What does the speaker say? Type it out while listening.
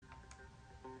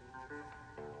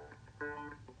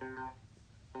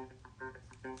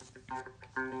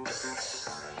Oh,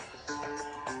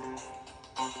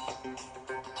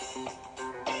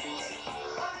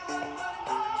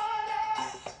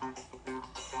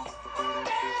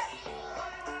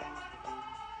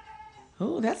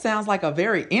 that sounds like a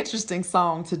very interesting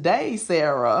song today,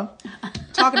 Sarah.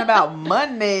 Talking about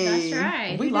money. That's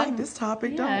right. We like this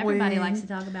topic, don't we? Everybody likes to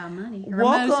talk about money. Or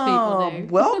most people do.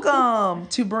 Welcome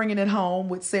to Bringing It Home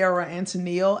with Sarah and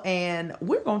Tennille. And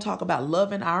we're going to talk about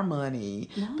loving our money.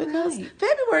 Because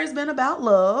February's been about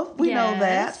love. We know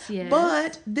that. Yes.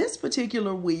 But this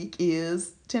particular week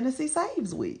is Tennessee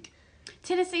Saves Week.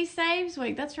 Tennessee Saves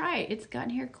Week. That's right. It's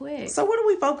gotten here quick. So what do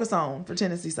we focus on for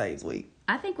Tennessee Saves Week?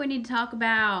 I think we need to talk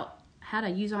about how to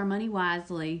use our money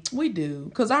wisely. We do,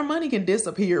 because our money can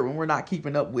disappear when we're not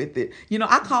keeping up with it. You know,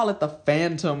 I call it the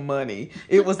phantom money.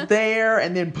 It was there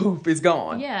and then poof, it's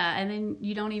gone. Yeah, and then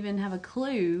you don't even have a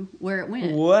clue where it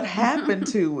went. What happened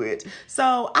to it?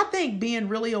 So I think being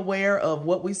really aware of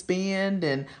what we spend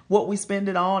and what we spend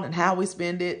it on and how we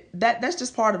spend it, that's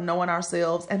just part of knowing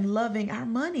ourselves and loving our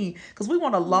money, because we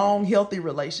want a long, healthy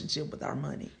relationship with our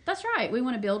money. That's right. We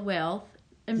want to build wealth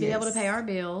and be able to pay our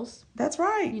bills. That's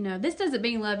right. You know, this doesn't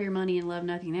mean love your money and love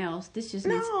nothing else. This just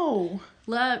means No.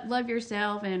 love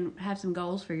yourself and have some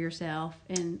goals for yourself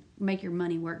and make your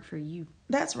money work for you.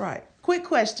 That's right. Quick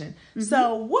question.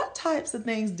 So what types of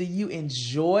things do you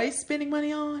enjoy spending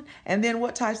money on? And then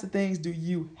what types of things do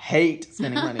you hate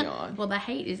spending money on? Well, the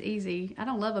hate is easy. I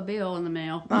don't love a bill in the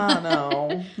mail. I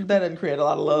know. That doesn't create a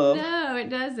lot of love. No, it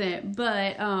doesn't.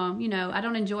 But, you know, I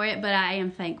don't enjoy it, but I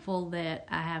am thankful that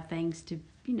I have things to,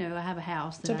 you know, I have a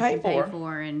house that I can pay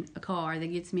for and a car that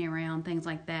gets me around, things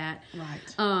like that.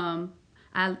 Right.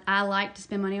 I like to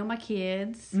spend money on my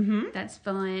kids. Mm-hmm. That's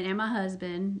fun. And my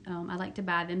husband. I like to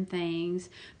buy them things.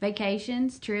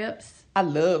 Vacations, trips. I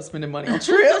love spending money on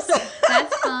trips.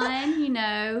 That's fun, you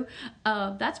know.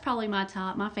 That's probably my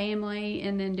top. My family,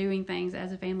 and then doing things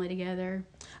as a family together.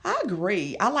 I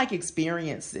agree. I like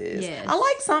experiences. Yes. I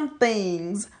like some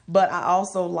things, but I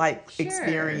also like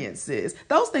experiences.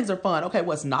 Those things are fun. Okay,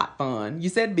 what's not fun? You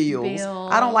said bills.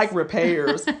 I don't like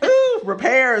repairs. Ooh,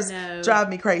 repairs drive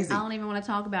me crazy. I don't even want to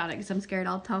talk about it because I'm scared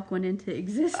I'll talk one into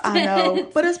existence. I know,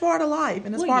 but it's part of life,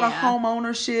 and it's part of home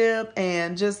ownership,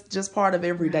 and just part of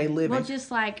everyday living. Well, just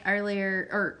like earlier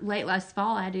or late last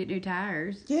fall, I had to get new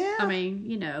tires. Yeah. I mean,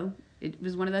 you know, it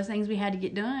was one of those things we had to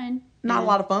get done. Not a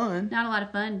lot of fun. Not a lot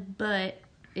of fun, but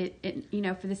it you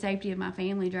know, for the safety of my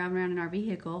family driving around in our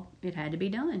vehicle, it had to be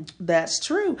done. That's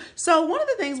true. So one of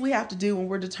the things we have to do when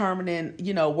we're determining,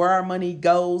 you know, where our money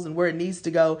goes and where it needs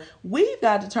to go, we've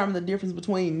got to determine the difference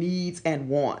between needs and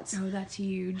wants. Oh, that's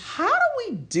huge. How do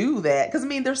we do that? Because, I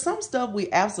mean, there's some stuff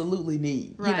we absolutely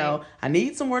need. Right. You know, I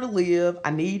need somewhere to live.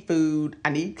 I need food. I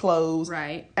need clothes.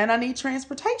 Right. And I need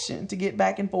transportation to get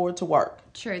back and forth to work.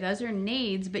 True, those are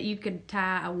needs, but you could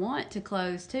tie I want to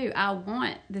clothes too. I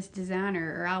want this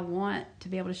designer, or I want to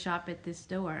be able to shop at this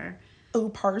store. Oh,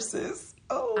 purses.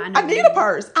 Oh, I need a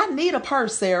purse. I need a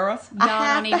purse, Sarah. Y'all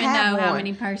don't even know how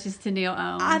many purses Tennille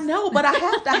owns. I know, but I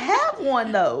have to have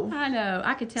one though. I know.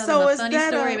 I could tell them a funny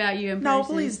story about you and purses.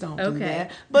 No, please don't do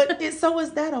that. But so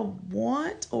is that a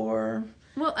want or?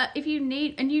 Well, if you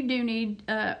need, and you do need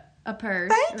a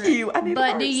purse. Thank you. I need a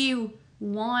purse. But do you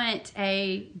want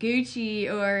a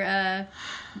Gucci or a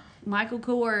Michael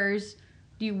Kors?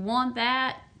 Do you want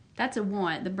that? That's a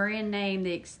want. The brand name,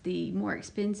 the more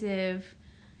expensive,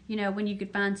 you know, when you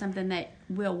could find something that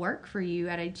will work for you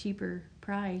at a cheaper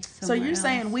price. So you're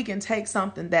saying we can take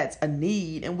something that's a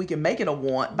need and we can make it a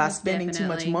want by spending too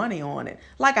much money on it.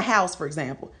 Like a house, for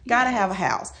example. Gotta have a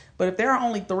house. But if there are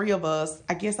only 3 of us,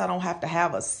 I guess I don't have to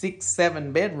have a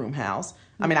 6-7 bedroom house.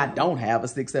 I mean, I don't have a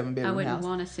 6-7 bedroom house. I wouldn't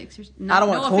want a 6 or... I don't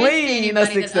want to clean a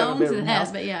 6-7 bedroom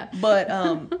house. But yeah. But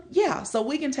yeah, so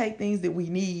we can take things that we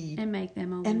need and make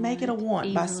them a want. And make it a want easily.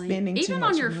 By spending too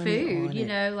much money on it. Even on your food, you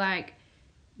know, like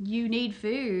you need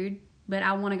food, but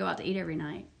I want to go out to eat every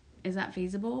night. Is that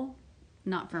feasible?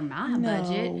 Not for my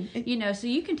budget. You know, so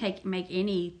you can make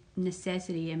any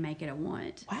necessity and make it a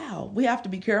want. Wow. We have to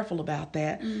be careful about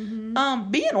that. Mm-hmm.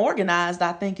 Being organized,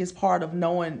 I think, is part of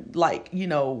knowing, like, you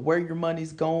know, where your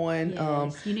money's going.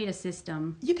 Yes, you need a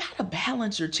system. You got to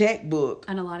balance your checkbook.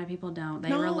 And a lot of people don't.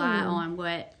 They rely on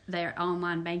what their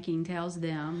online banking tells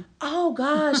them. Oh,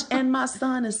 gosh. And my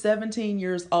son is 17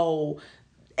 years old.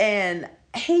 And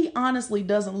he honestly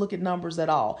doesn't look at numbers at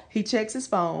all. He checks his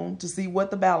phone to see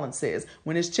what the balance says.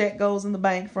 When his check goes in the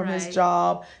bank from his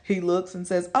job, he looks and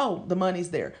says, oh, the money's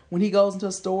there. When he goes into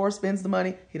a store, spends the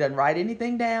money, he doesn't write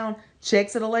anything down,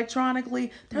 checks it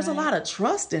electronically. There's a lot of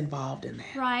trust involved in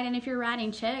that. Right, and if you're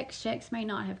writing checks may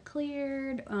not have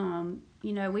cleared.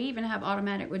 We even have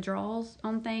automatic withdrawals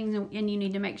on things, and you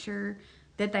need to make sure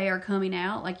that they are coming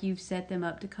out, like you've set them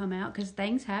up to come out, because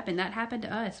things happen. That happened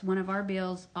to us. One of our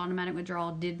bills, automatic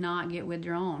withdrawal, did not get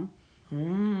withdrawn.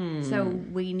 So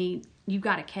you've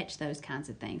got to catch those kinds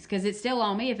of things, because it's still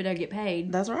on me if it doesn't get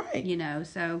paid. That's right.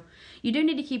 So you do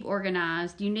need to keep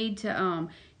organized. You need to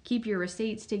keep your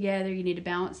receipts together. You need to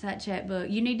balance that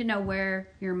checkbook. You need to know where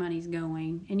your money's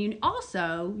going. And you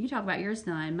talk about your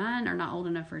son. Mine are not old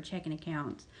enough for checking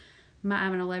accounts. I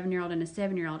have an 11-year-old and a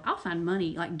 7-year-old. I'll find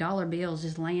money, like dollar bills,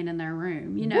 just laying in their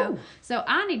room, Woo. So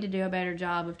I need to do a better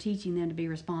job of teaching them to be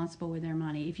responsible with their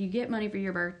money. If you get money for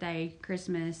your birthday,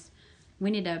 Christmas, we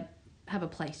need to have a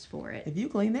place for it. If you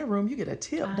clean that room, you get a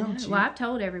tip, don't you? Well, I've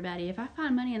told everybody, if I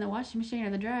find money in the washing machine or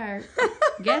the dryer,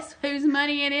 guess whose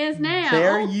money it is now?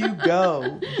 There you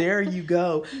go. There you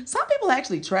go. Some people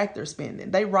actually track their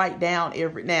spending. They write down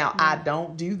I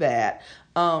don't do that.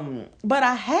 But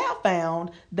I have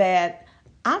found that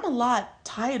I'm a lot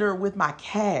tighter with my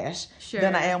cash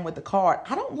than I am with the card.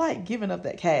 I don't like giving up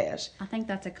that cash. I think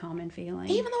that's a common feeling.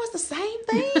 Even though it's the same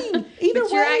thing. Either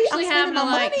but way, you're actually I'm having to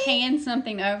money. Hand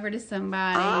something over to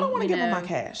somebody. I don't want to give them my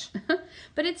cash.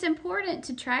 But it's important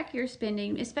to track your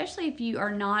spending, especially if you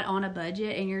are not on a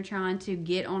budget and you're trying to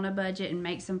get on a budget and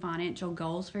make some financial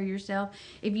goals for yourself.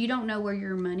 If you don't know where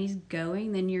your money's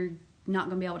going, then you're not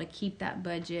going to be able to keep that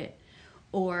budget.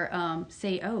 Or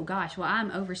say, oh gosh, well,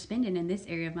 I'm overspending in this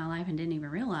area of my life and didn't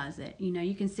even realize it.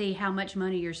 You can see how much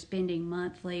money you're spending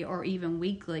monthly or even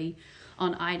weekly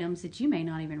on items that you may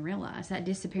not even realize. That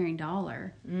disappearing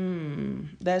dollar.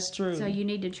 That's true. So you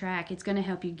need to track. It's going to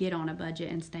help you get on a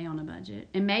budget and stay on a budget.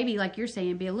 And maybe, like you're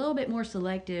saying, be a little bit more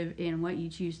selective in what you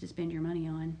choose to spend your money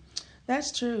on.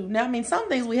 That's true. Now, some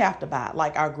things we have to buy,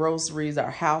 like our groceries, our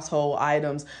household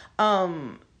items.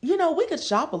 We could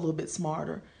shop a little bit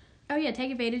smarter. Oh, yeah,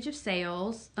 take advantage of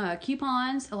sales.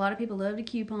 Coupons. A lot of people love to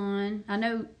coupon. I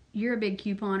know you're a big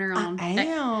couponer on. I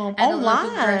am. At online. The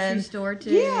local grocery store,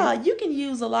 too. Yeah, you can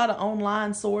use a lot of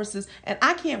online sources. And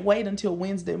I can't wait until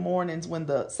Wednesday mornings when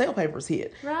the sale papers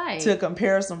hit. Right. To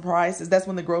compare some prices. That's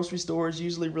when the grocery stores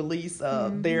usually release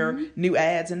their new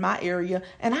ads in my area.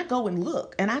 And I go and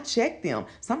look and I check them.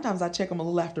 Sometimes I check them a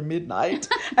little after midnight.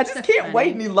 I just can't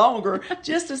wait any longer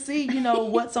just to see,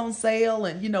 what's on sale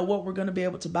and, what we're going to be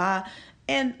able to buy.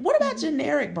 And what about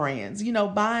generic brands?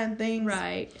 Buying things.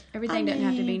 Right. Everything doesn't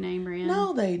have to be name brand.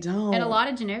 No, they don't. And a lot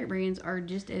of generic brands are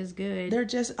just as good.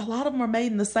 A lot of them are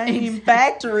made in the same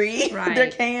factory. Right.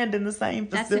 They're canned in the same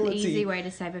facility. That's an easy way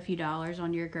to save a few dollars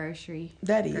on your grocery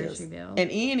bill. And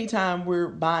anytime we're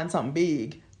buying something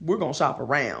big, we're going to shop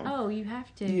around. Oh, you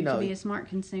have to be a smart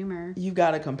consumer. You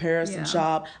got to comparison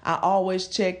shop. I always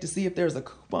check to see if there's a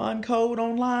coupon code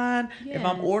online. Yes. If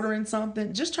I'm ordering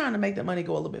something, just trying to make that money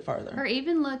go a little bit further. Or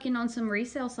even looking on some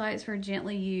resale sites for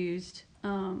gently used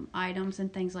items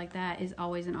and things like that is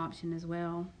always an option as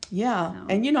well. Yeah. So.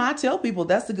 And, I tell people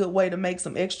that's a good way to make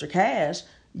some extra cash.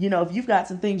 If you've got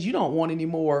some things you don't want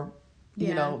anymore,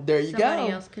 there you go.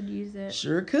 Somebody else could use it.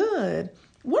 Sure could.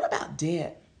 What about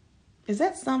debt? Is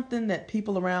that something that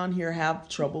people around here have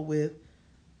trouble with?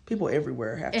 People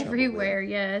everywhere have trouble with. Everywhere,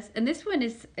 yes. And this one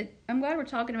is, I'm glad we're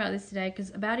talking about this today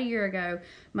because about a year ago,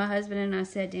 my husband and I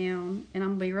sat down, and I'm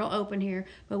going to be real open here,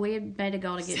 but we had made a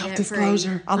goal to get debt-free.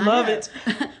 Self-disclosure. I love it.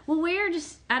 Well, we're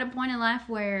just at a point in life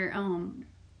where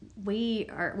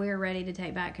we're ready to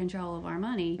take back control of our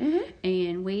money,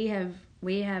 and we have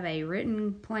a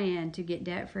written plan to get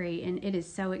debt-free, and it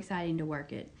is so exciting to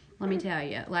work it. Let me tell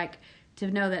you, to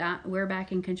know that we're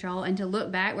back in control and to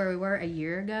look back where we were a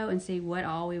year ago and see what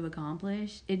all we've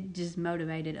accomplished, it just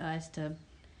motivated us to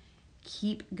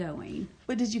keep going.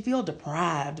 But did you feel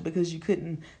deprived because you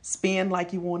couldn't spend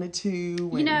like you wanted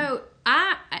to?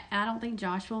 I don't think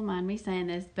Josh will mind me saying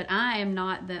this, but I'm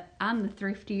the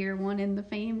thriftier one in the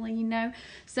family,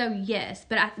 So yes,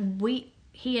 but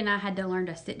he and I had to learn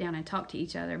to sit down and talk to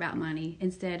each other about money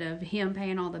instead of him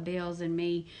paying all the bills and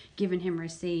me giving him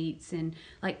receipts and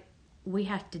we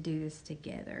have to do this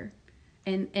together.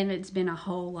 And it's been a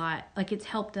whole lot. It's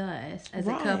helped us as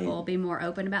a couple be more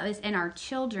open about this. And our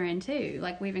children, too.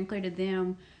 We've included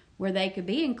them where they could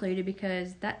be included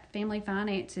because that family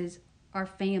finances our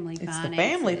family finances. It's the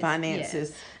family finances.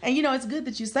 Yes. And, it's good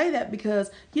that you say that because,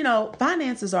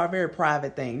 finances are a very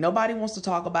private thing. Nobody wants to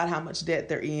talk about how much debt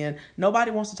they're in.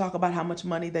 Nobody wants to talk about how much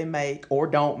money they make or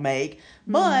don't make.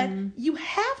 But you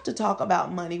have to talk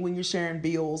about money when you're sharing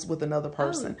bills with another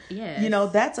person. Oh,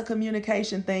 yes. That's a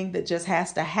communication thing that just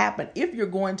has to happen if you're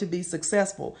going to be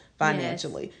successful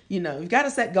financially. Yes. You've got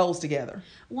to set goals together.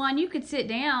 One, you could sit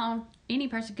down, any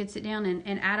person could sit down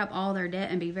and add up all their debt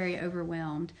and be very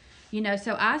overwhelmed.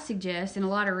 So I suggest, and a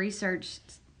lot of research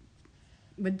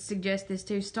would suggest this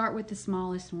too, start with the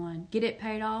smallest one. Get it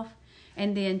paid off,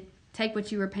 and then take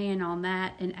what you were paying on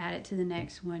that and add it to the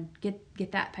next one. Get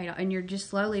that paid off. And you're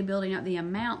just slowly building up the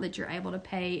amount that you're able to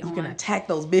pay on. You can attack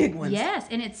those big ones. Yes,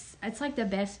 and it's like the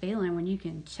best feeling when you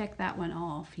can check that one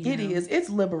off. It is.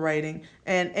 It's liberating.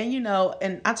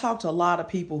 And I talk to a lot of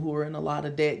people who are in a lot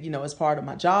of debt, as part of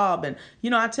my job. And,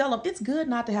 I tell them it's good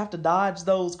not to have to dodge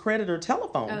those creditor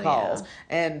telephone calls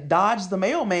and dodge the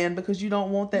mailman because you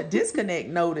don't want that disconnect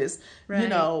notice,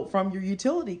 from your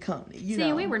utility company.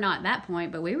 See, we were not at that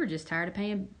point, but we were just tired of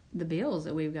paying the bills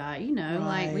that we've got,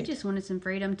 like we just wanted some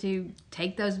freedom to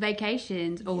take those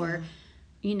vacations or,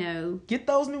 get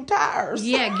those new tires.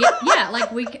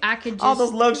 I could just all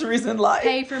those luxuries in life.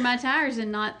 Pay for my tires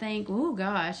and not think, oh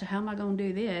gosh, how am I going to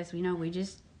do this? We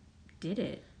just did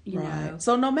it.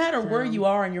 So no matter where you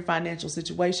are in your financial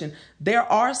situation, there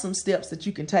are some steps that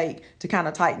you can take to kind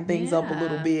of tighten things up a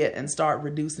little bit and start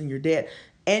reducing your debt.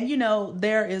 And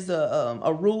there is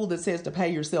a rule that says to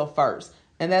pay yourself first.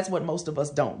 And that's what most of us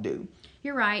don't do.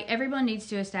 You're right. Everyone needs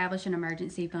to establish an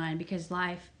emergency fund because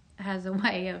life has a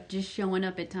way of just showing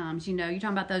up at times. You're talking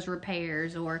about those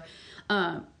repairs or,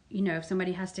 if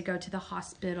somebody has to go to the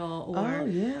hospital or,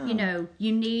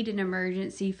 you need an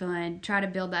emergency fund. Try to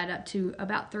build that up to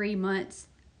about 3 months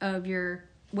of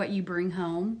what you bring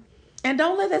home. And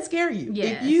don't let that scare you.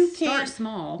 Yes. If you can't, start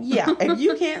small. If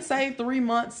you can't save 3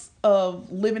 months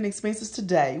of living expenses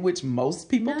today, which most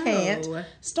people can't,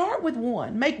 start with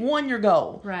one. Make one your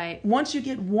goal. Right. Once you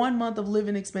get 1 month of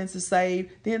living expenses saved,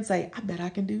 then say, I bet I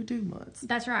can do 2 months.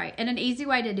 That's right. And an easy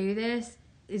way to do this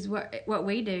is what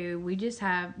we do. We just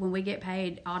have, when we get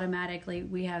paid, automatically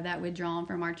we have that withdrawn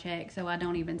from our check, so I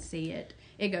don't even see it.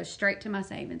 It goes straight to my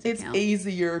savings account. It's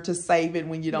easier to save it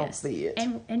when you don't see it.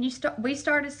 And we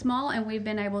started small, and we've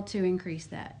been able to increase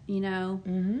that.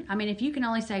 Mm-hmm. I mean, if you can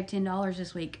only save $10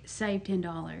 this week, save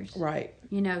 $10. Right.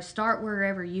 Start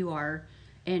wherever you are.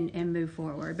 And move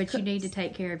forward. But you need to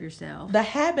take care of yourself. The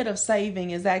habit of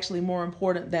saving is actually more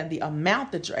important than the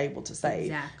amount that you're able to save.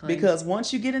 Exactly. Because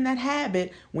once you get in that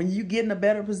habit, when you get in a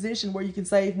better position where you can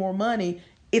save more money,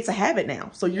 it's a habit now.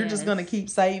 So you're just going to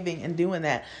keep saving and doing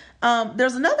that.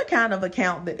 There's another kind of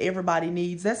account that everybody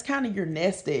needs. That's kind of your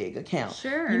nest egg account.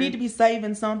 Sure. You need to be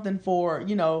saving something for,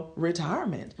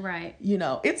 retirement. Right.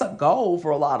 It's a goal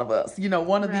for a lot of us,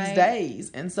 one of these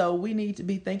days. And so we need to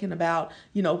be thinking about,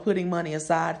 putting money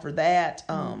aside for that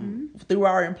through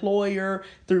our employer,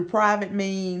 through private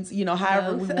means,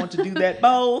 however we want to do that,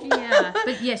 both. Yeah.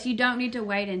 But yes, you don't need to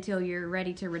wait until you're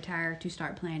ready to retire to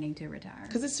start planning to retire.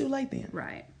 Because it's too late then.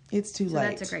 Right. It's too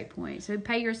late. That's a great point. So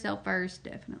pay yourself first,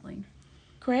 definitely.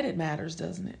 Credit matters,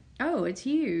 doesn't it? Oh, it's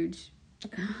huge.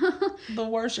 The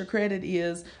worse your credit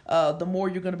is, the more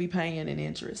you're going to be paying in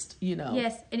interest,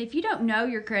 Yes, and if you don't know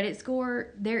your credit score,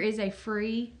 there is a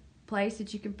free place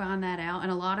that you can find that out.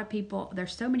 And a lot of people,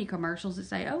 there's so many commercials that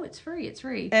say, oh, it's free.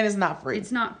 And it's not free.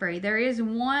 It's not free. There is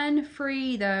one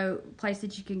free, though, place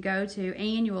that you can go to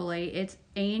annually. It's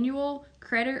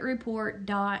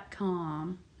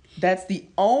annualcreditreport.com. That's the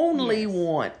only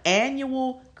one,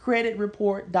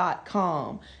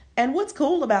 annualcreditreport.com. And what's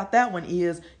cool about that one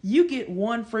is you get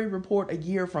one free report a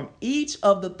year from each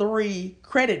of the 3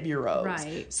 credit bureaus.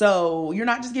 Right. So you're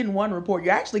not just getting one report,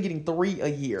 you're actually getting 3 a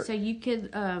year. So you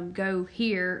could go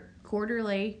here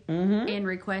quarterly and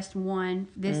request one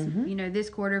this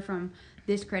quarter from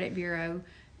this credit bureau.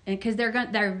 And because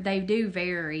they do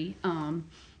vary.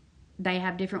 They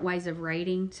have different ways of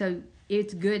rating. So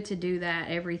it's good to do that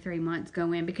every 3 months,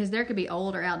 go in, because there could be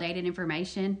old or outdated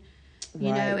information,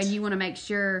 and you want to make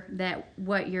sure that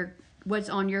what's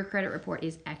on your credit report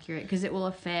is accurate, because it will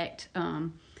affect,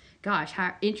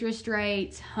 high interest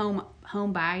rates, home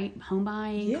buying,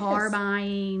 yes. car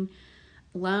buying,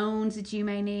 loans that you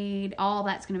may need, all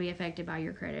that's going to be affected by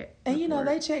your credit And report.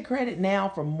 they check credit now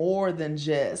for more than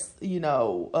just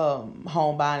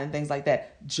home buying and things like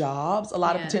that. Jobs, a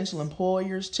lot of Yes. potential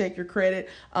employers check your credit.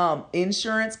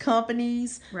 Insurance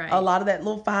companies, Right. a lot of that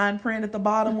little fine print at the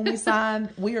bottom when we sign,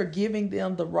 we are giving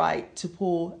them the right to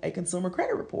pull a consumer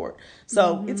credit report.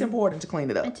 So it's important to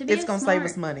clean it up. And to be It's a going to save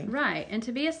smart- us money. Right. And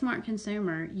to be a smart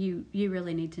consumer, you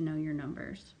really need to know your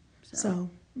numbers. So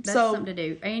That's something to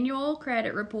do.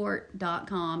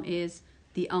 Annualcreditreport.com is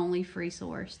the only free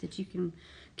source that you can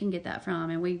get that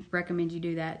from, and we recommend you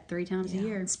do that 3 times a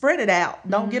year. spread it out.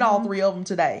 Don't get all 3 of them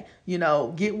today.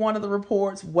 Get one of the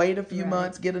reports, wait a few Right.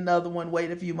 months, get another one,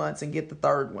 wait a few months, and get the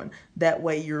third one. That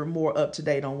way you're more up to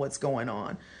date on what's going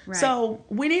on. Right. So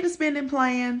we need a spending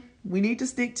plan. We need to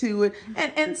stick to it.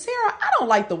 And Sarah, I don't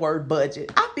like the word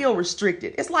budget. I feel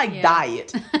restricted. It's like Yeah.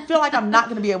 diet. I feel like I'm not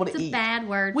going to be able to It's a eat. bad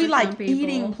word We for like some people.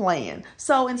 eating plan.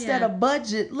 So instead Yeah. of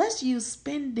budget, let's use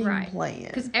spending plan.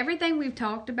 Because everything we've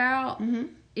talked about, Mm-hmm.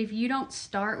 if you don't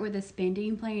start with a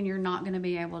spending plan, you're not going to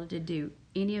be able to do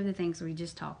any of the things we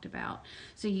just talked about.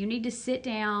 So you need to sit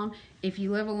down. If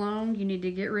you live alone, you need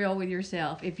to get real with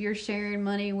yourself. If you're sharing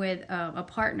money with a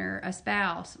partner, a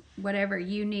spouse, whatever,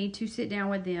 you need to sit down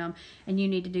with them and you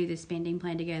need to do the spending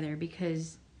plan together,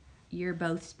 because you're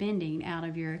both spending out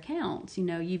of your accounts.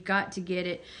 You've got to get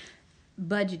it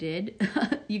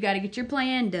budgeted. You got to get your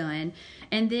plan done.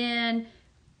 And then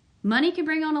money can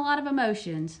bring on a lot of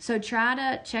emotions. So try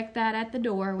to check that at the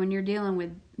door when you're dealing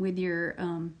with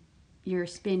your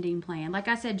spending plan. Like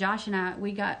I said, Josh and I,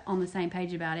 we got on the same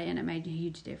page about it, and it made a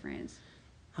huge difference.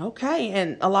 Okay,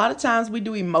 and a lot of times we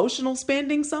do emotional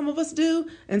spending, some of us do.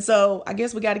 And so I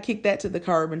guess we got to kick that to the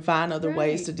curb and find other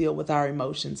ways Right. to deal with our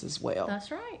emotions as well.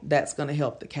 That's right. That's going to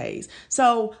help the case.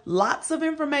 So lots of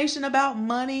information about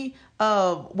money,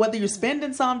 whether you're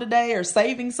spending some today or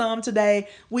saving some today.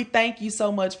 We thank you so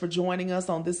much for joining us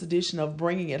on this edition of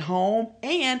Bringing It Home.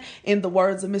 And in the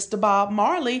words of Mr. Bob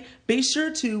Marley, be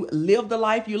sure to live the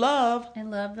life you love. And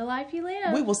love the life you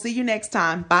live. We will see you next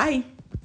time. Bye.